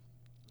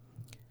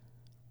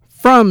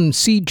From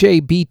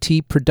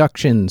CJBT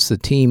Productions, the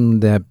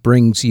team that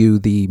brings you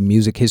the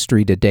Music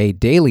History Today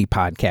Daily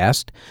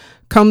podcast,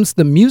 comes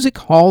the Music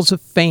Halls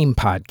of Fame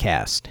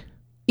podcast.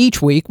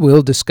 Each week,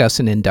 we'll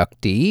discuss an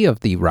inductee of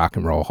the Rock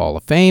and Roll Hall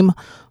of Fame,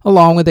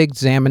 along with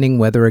examining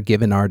whether a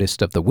given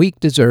artist of the week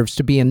deserves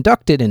to be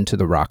inducted into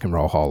the Rock and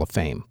Roll Hall of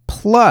Fame.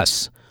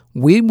 Plus,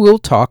 we will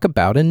talk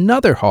about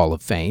another Hall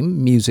of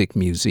Fame, Music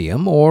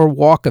Museum, or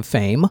Walk of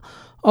Fame,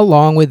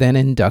 along with an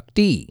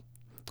inductee.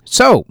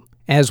 So,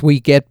 as we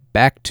get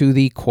back to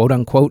the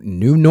quote-unquote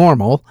new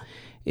normal,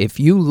 if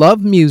you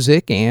love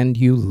music and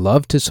you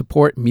love to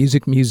support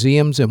music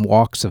museums and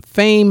walks of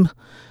fame,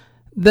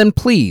 then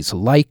please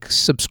like,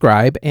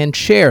 subscribe, and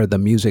share the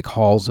Music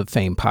Halls of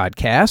Fame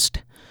podcast.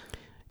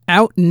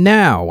 Out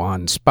now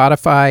on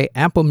Spotify,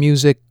 Apple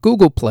Music,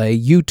 Google Play,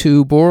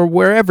 YouTube, or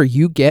wherever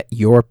you get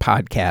your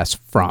podcasts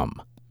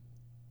from.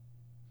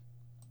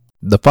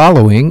 The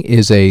following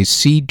is a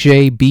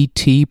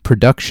CJBT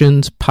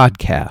Productions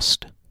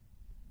podcast.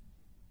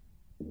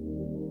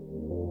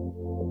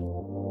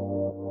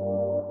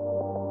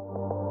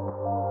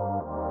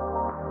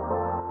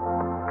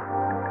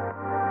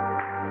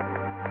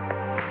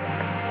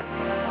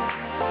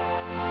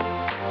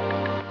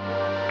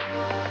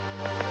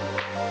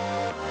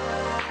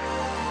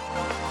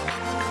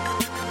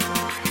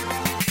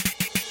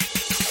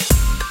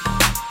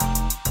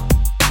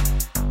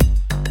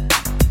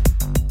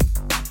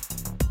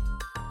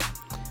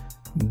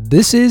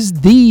 This is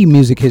the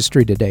Music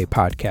History Today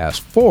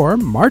podcast for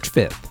March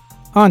 5th.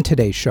 On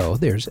today's show,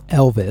 there's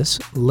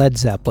Elvis, Led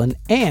Zeppelin,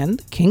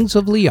 and Kings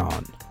of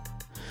Leon.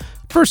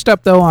 First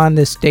up, though, on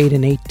this date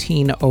in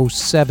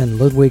 1807,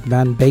 Ludwig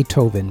van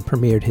Beethoven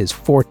premiered his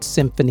Fourth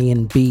Symphony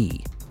in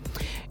B.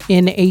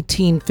 In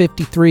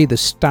 1853, the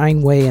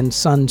Steinway and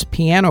Sons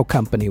Piano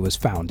Company was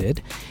founded.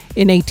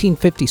 In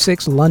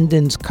 1856,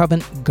 London's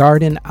Covent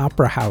Garden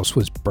Opera House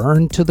was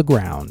burned to the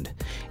ground.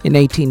 In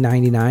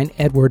 1899,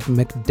 Edward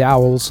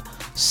MacDowell's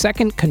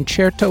Second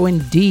Concerto in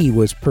D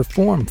was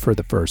performed for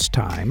the first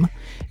time.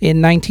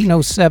 In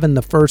 1907,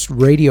 the first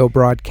radio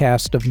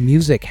broadcast of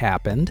music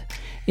happened.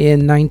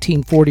 In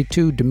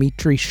 1942,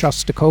 Dmitri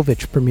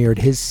Shostakovich premiered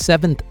his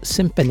Seventh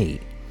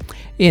Symphony.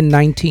 In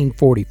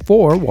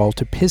 1944,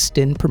 Walter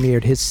Piston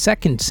premiered his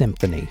Second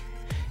Symphony.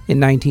 In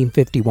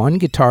 1951,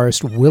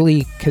 guitarist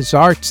Willie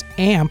Kazart's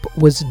amp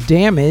was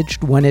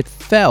damaged when it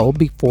fell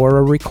before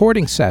a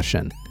recording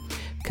session.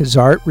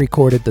 Kazart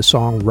recorded the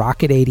song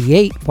Rocket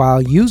 88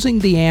 while using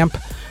the amp,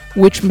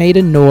 which made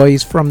a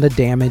noise from the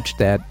damage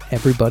that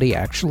everybody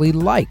actually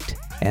liked.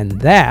 And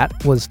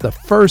that was the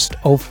first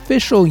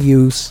official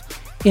use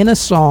in a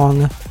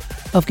song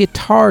of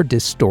guitar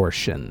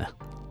distortion.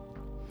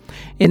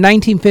 In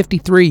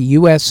 1953,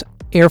 U.S.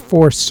 Air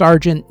Force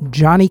Sergeant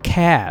Johnny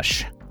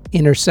Cash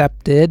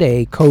intercepted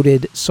a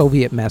coded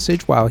Soviet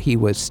message while he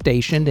was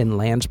stationed in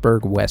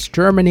Landsberg, West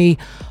Germany,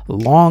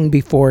 long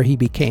before he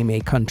became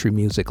a country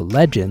music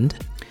legend.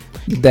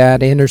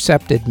 That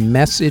intercepted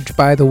message,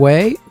 by the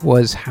way,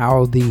 was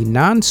how the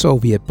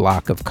non-Soviet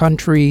bloc of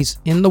countries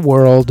in the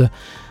world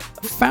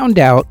found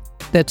out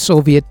that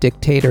Soviet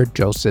dictator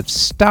Joseph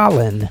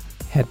Stalin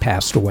had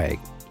passed away.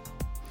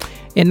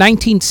 In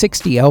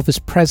 1960,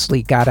 Elvis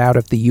Presley got out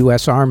of the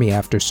U.S. Army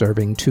after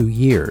serving 2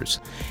 years.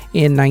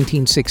 In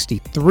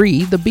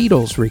 1963, the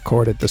Beatles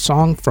recorded the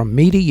song From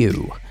Me to You.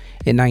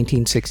 In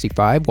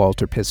 1965,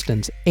 Walter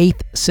Piston's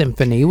Eighth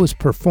Symphony was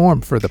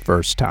performed for the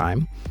first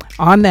time.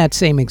 On that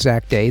same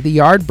exact day, the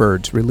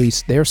Yardbirds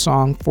released their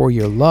song For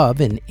Your Love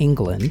in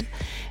England.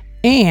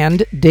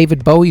 And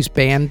David Bowie's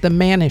band, the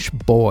Manish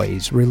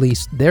Boys,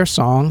 released their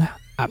song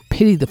I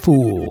Pity the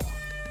Fool.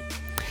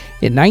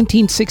 In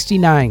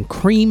 1969,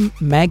 Cream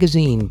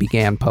magazine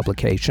began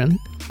publication.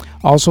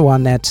 Also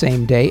on that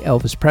same day,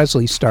 Elvis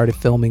Presley started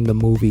filming the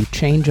movie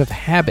Change of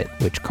Habit,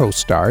 which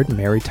co-starred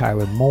Mary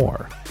Tyler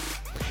Moore.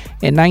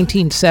 In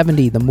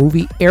 1970, the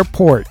movie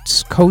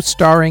Airports,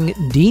 co-starring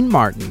Dean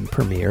Martin,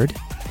 premiered.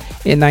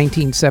 In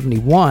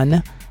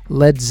 1971,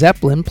 Led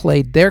Zeppelin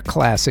played their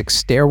classic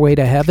Stairway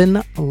to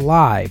Heaven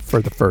live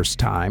for the first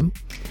time.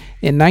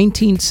 In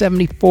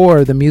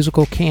 1974, the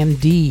musical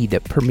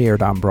Candide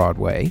premiered on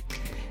Broadway.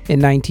 In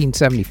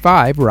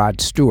 1975, Rod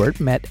Stewart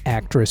met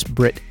actress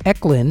Britt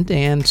Ekland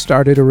and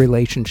started a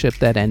relationship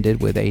that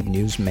ended with a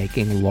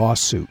newsmaking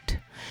lawsuit.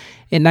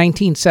 In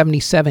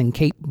 1977,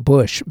 Kate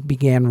Bush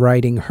began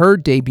writing her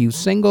debut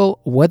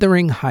single,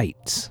 Wuthering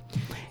Heights.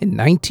 In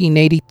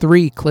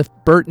 1983, Cliff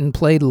Burton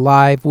played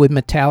live with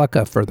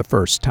Metallica for the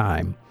first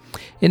time.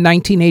 In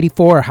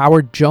 1984,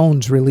 Howard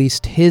Jones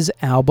released his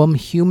album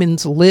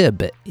Humans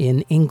Lib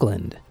in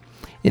England.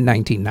 In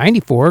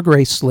 1994,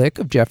 Grace Slick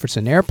of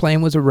Jefferson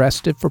Airplane was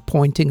arrested for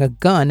pointing a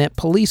gun at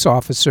police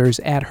officers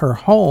at her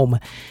home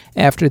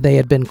after they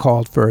had been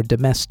called for a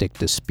domestic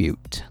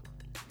dispute.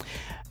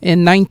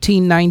 In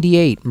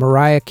 1998,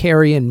 Mariah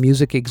Carey and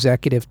music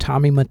executive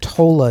Tommy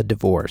Mottola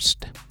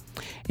divorced.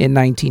 In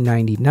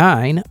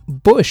 1999,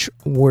 Bush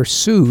were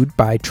sued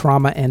by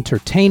Trauma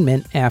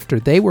Entertainment after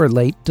they were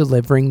late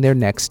delivering their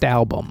next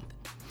album.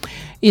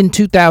 In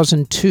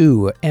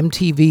 2002,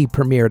 MTV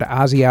premiered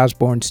Ozzy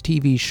Osbourne's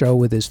TV show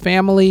with his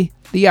family,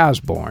 The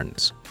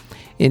Osbournes.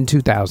 In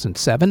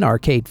 2007,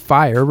 Arcade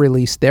Fire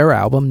released their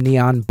album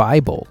Neon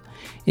Bible.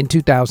 In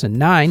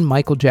 2009,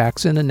 Michael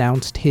Jackson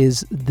announced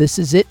his This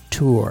Is It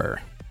tour.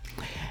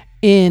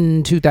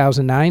 In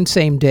 2009,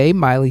 same day,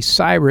 Miley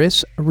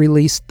Cyrus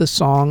released the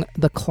song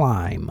The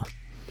Climb.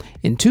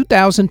 In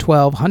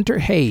 2012, Hunter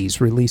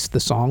Hayes released the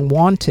song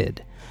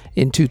Wanted.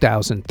 In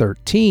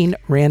 2013,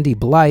 Randy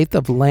Blythe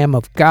of Lamb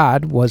of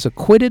God was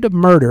acquitted of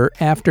murder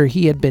after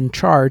he had been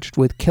charged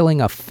with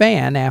killing a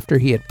fan after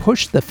he had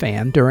pushed the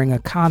fan during a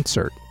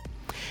concert.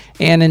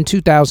 And in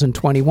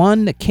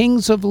 2021, the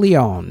Kings of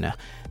Leon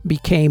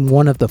became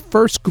one of the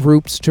first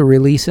groups to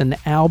release an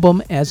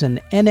album as an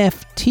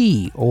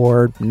NFT,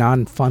 or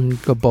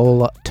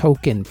non-fungible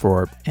token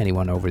for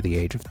anyone over the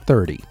age of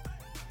 30.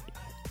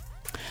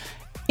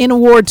 In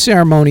award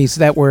ceremonies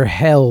that were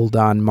held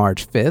on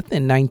March 5th,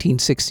 in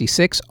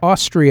 1966,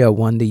 Austria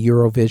won the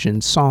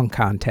Eurovision Song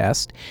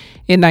Contest.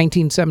 In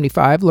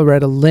 1975,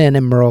 Loretta Lynn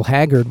and Merle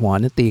Haggard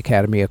won at the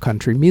Academy of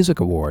Country Music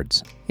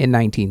Awards. In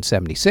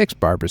 1976,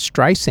 Barbra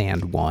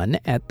Streisand won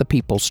at the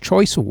People's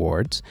Choice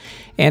Awards.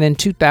 And in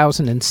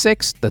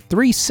 2006, the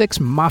 3-6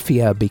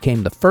 Mafia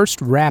became the first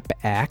rap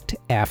act,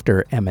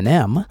 after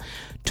Eminem,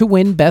 to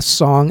win Best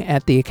Song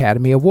at the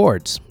Academy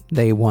Awards.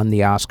 They won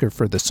the Oscar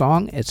for the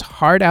song It's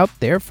Hard Out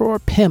There for a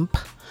Pimp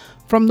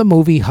from the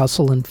movie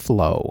Hustle and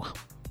Flow.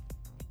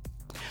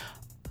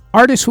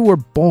 Artists who were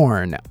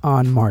born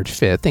on March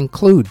 5th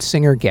include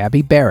singer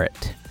Gabby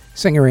Barrett,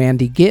 singer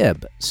Andy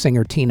Gibb,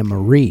 singer Tina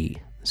Marie,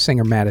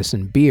 singer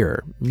Madison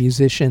Beer,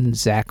 musician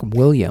Zach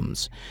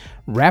Williams,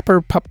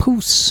 rapper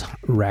Papoose,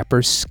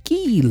 rapper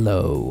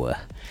Skee-Lo,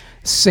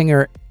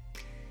 singer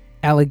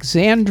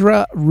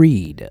Alexandra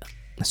Reed,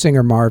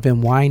 singer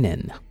Marvin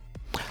Winans.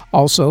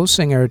 Also,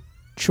 singer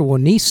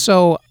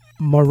Chiwoniso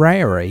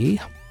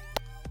Morari,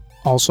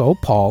 also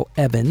Paul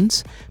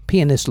Evans,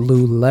 pianist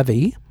Lou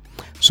Levy,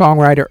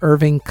 songwriter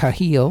Irving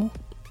Cahill,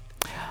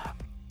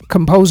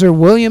 composer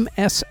William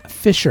S.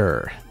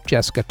 Fisher,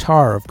 Jessica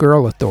Tarr of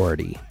Girl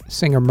Authority,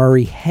 singer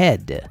Murray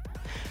Head,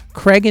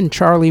 Craig and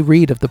Charlie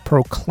Reed of the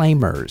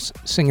Proclaimers,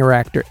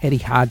 singer-actor Eddie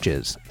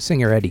Hodges,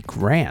 singer Eddie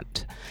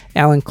Grant,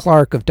 Alan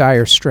Clark of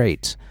Dire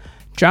Straits,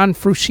 John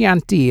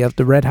Frusciante of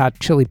the Red Hot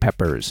Chili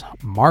Peppers,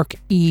 Mark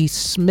E.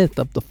 Smith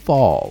of The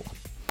Fall,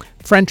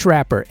 French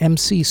rapper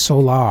MC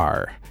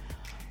Solar,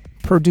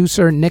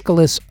 producer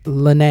Nicholas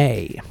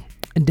Lanay,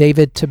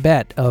 David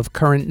Tibet of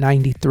Current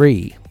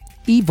 93,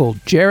 Evil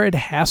Jared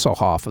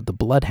Hasselhoff of the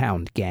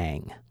Bloodhound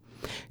Gang,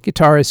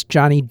 guitarist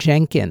Johnny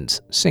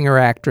Jenkins,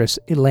 singer-actress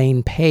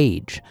Elaine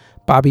Page,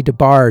 Bobby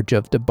DeBarge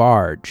of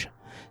DeBarge,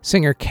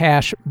 singer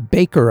Cash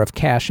Baker of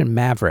Cash and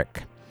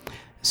Maverick,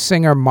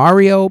 singer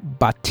Mario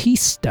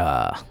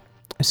Bautista,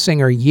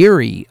 singer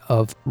Yuri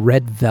of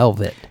Red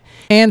Velvet,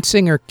 and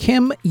singer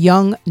Kim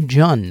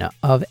Young-jun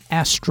of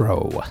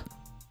Astro.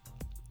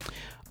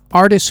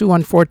 Artists who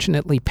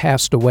unfortunately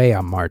passed away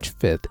on March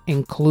 5th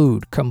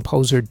include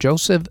composer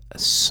Joseph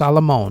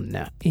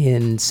Salomon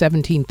in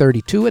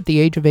 1732 at the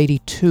age of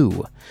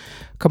 82.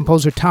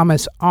 Composer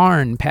Thomas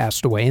Arne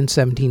passed away in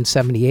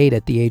 1778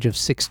 at the age of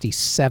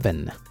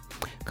 67.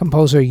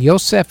 Composer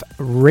Josef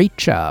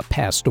Reicha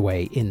passed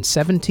away in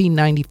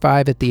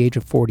 1795 at the age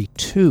of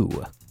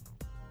 42.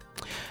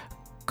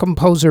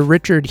 Composer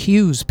Richard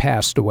Hughes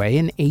passed away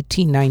in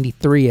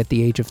 1893 at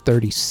the age of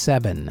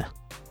 37.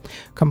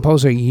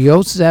 Composer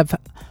Josef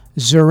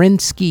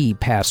Zurinsky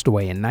passed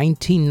away in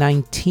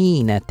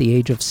 1919 at the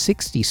age of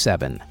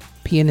 67.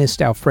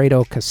 Pianist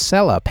Alfredo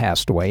Casella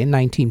passed away in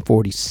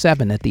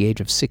 1947 at the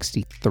age of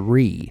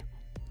 63.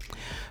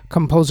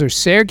 Composer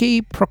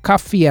Sergei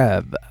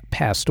Prokofiev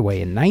passed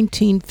away in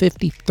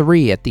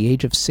 1953 at the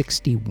age of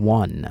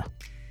 61.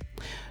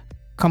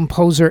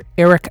 Composer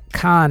Eric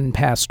Kahn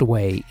passed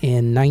away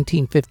in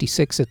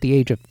 1956 at the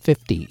age of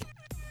 50.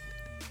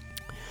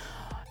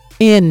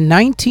 In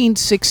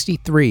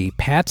 1963,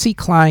 Patsy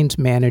Cline's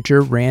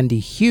manager Randy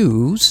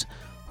Hughes,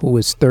 who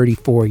was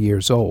 34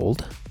 years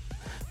old,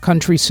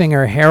 country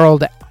singer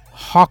Harold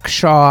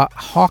Hawkshaw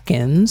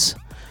Hawkins,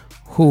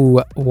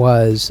 who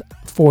was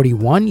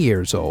 41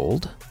 years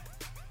old,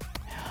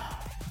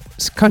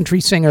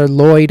 country singer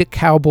Lloyd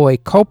Cowboy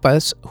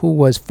Copas, who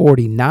was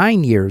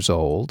 49 years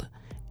old,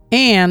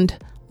 and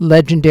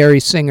legendary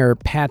singer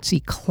Patsy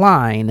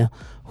Cline,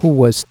 who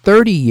was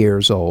 30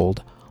 years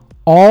old,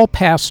 all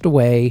passed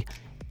away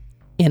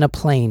in a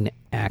plane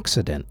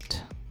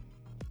accident.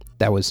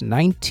 That was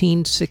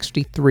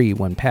 1963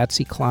 when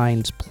Patsy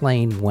Cline's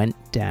plane went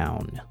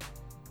down.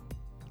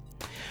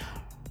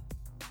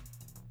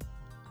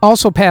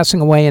 Also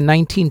passing away in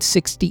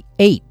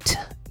 1968,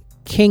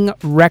 King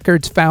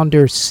Records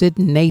founder Sid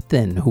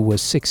Nathan, who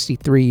was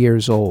 63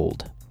 years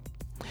old.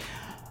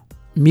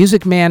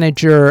 Music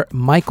manager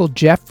Michael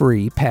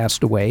Jeffrey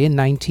passed away in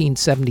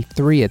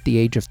 1973 at the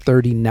age of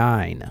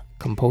 39.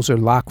 Composer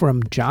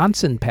Lockram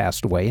Johnson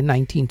passed away in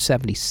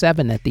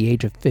 1977 at the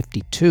age of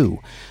 52.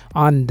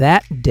 On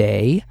that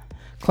day,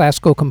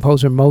 Classical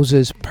composer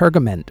Moses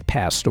Pergament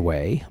passed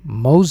away.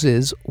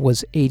 Moses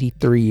was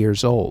 83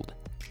 years old.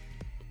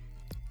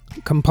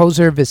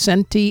 Composer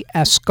Vicente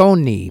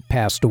Asconi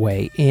passed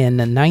away in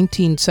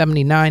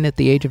 1979 at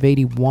the age of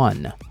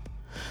 81.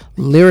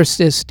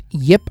 Lyricist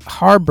Yip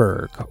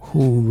Harburg,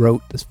 who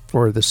wrote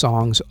for the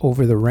songs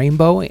Over the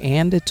Rainbow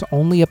and It's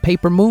Only a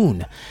Paper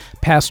Moon,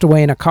 passed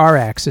away in a car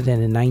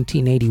accident in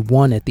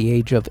 1981 at the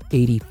age of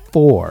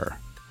 84.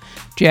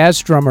 Jazz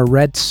drummer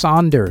Red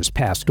Saunders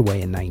passed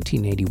away in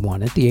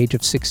 1981 at the age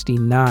of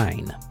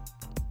 69.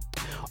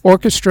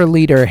 Orchestra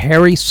leader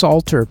Harry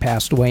Salter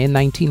passed away in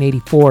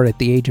 1984 at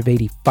the age of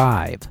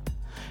 85.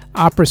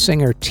 Opera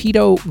singer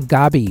Tito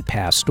Gabi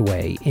passed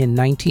away in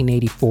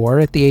 1984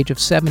 at the age of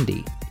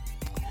 70.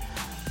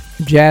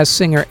 Jazz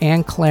singer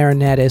and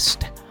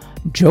clarinetist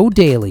Joe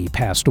Daly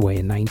passed away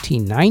in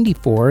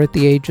 1994 at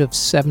the age of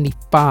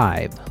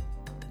 75.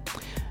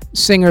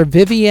 Singer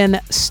Vivian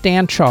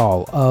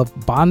Stanchel of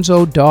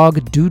Bonzo Dog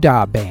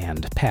Doodah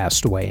Band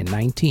passed away in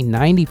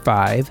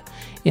 1995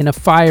 in a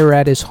fire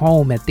at his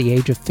home at the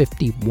age of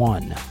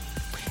 51.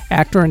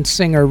 Actor and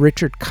singer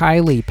Richard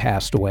Kiley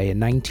passed away in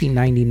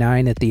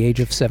 1999 at the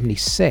age of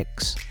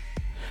 76.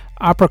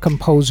 Opera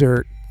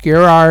composer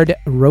Gerard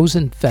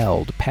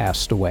Rosenfeld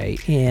passed away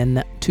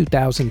in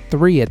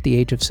 2003 at the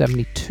age of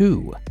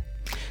 72.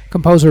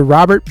 Composer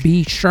Robert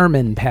B.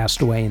 Sherman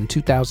passed away in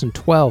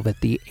 2012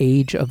 at the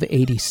age of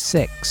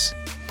 86.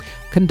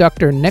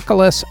 Conductor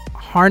Nicholas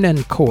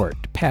Harnoncourt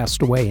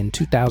passed away in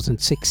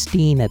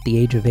 2016 at the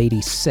age of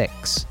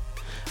 86.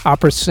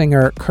 Opera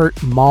singer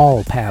Kurt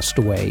Mall passed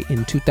away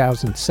in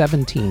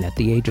 2017 at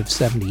the age of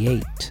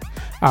 78.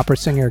 Opera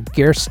singer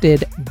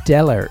Gersted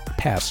Dellert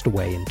passed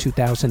away in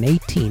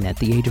 2018 at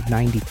the age of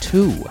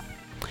 92.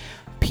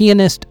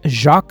 Pianist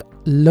Jacques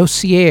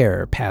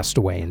Lossier passed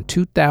away in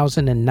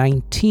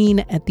 2019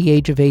 at the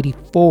age of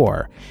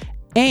 84.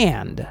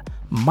 And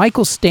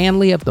Michael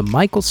Stanley of the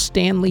Michael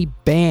Stanley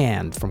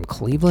Band from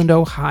Cleveland,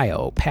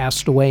 Ohio,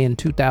 passed away in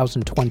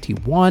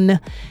 2021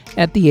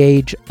 at the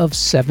age of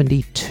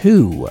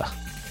 72.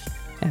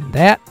 And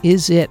that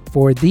is it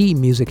for the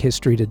Music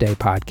History Today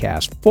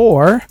podcast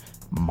for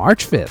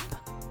March 5th.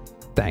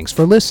 Thanks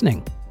for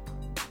listening.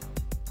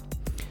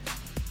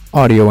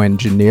 Audio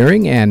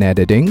engineering and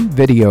editing,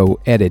 video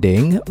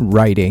editing,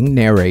 writing,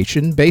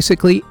 narration,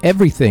 basically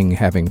everything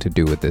having to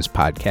do with this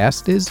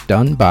podcast is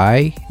done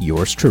by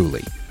yours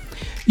truly.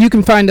 You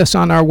can find us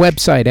on our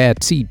website at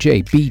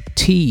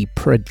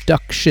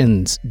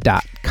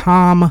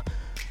cjbtproductions.com.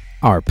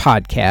 Our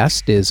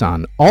podcast is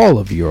on all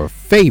of your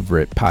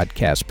favorite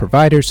podcast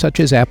providers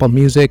such as Apple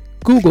Music,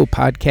 Google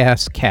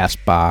Podcasts,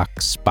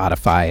 CastBox,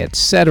 Spotify,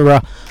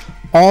 etc.,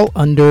 all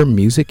under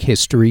Music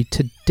History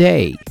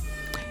Today.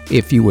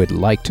 If you would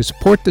like to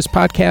support this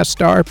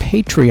podcast, our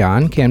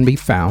Patreon can be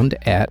found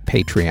at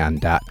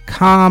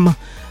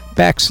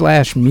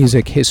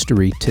patreon.com/Music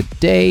History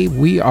Today.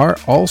 We are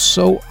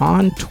also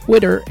on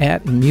Twitter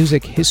at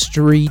Music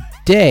History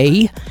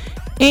Day,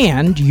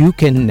 and you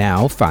can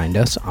now find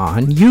us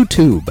on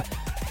YouTube.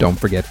 Don't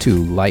forget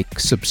to like,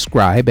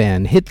 subscribe,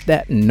 and hit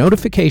that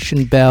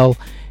notification bell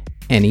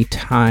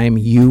anytime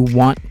you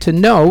want to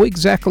know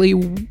exactly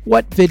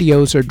what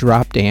videos are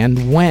dropped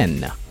and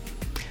when.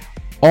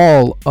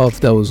 All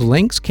of those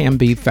links can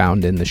be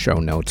found in the show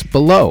notes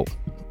below.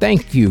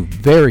 Thank you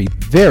very,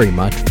 very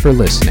much for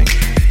listening.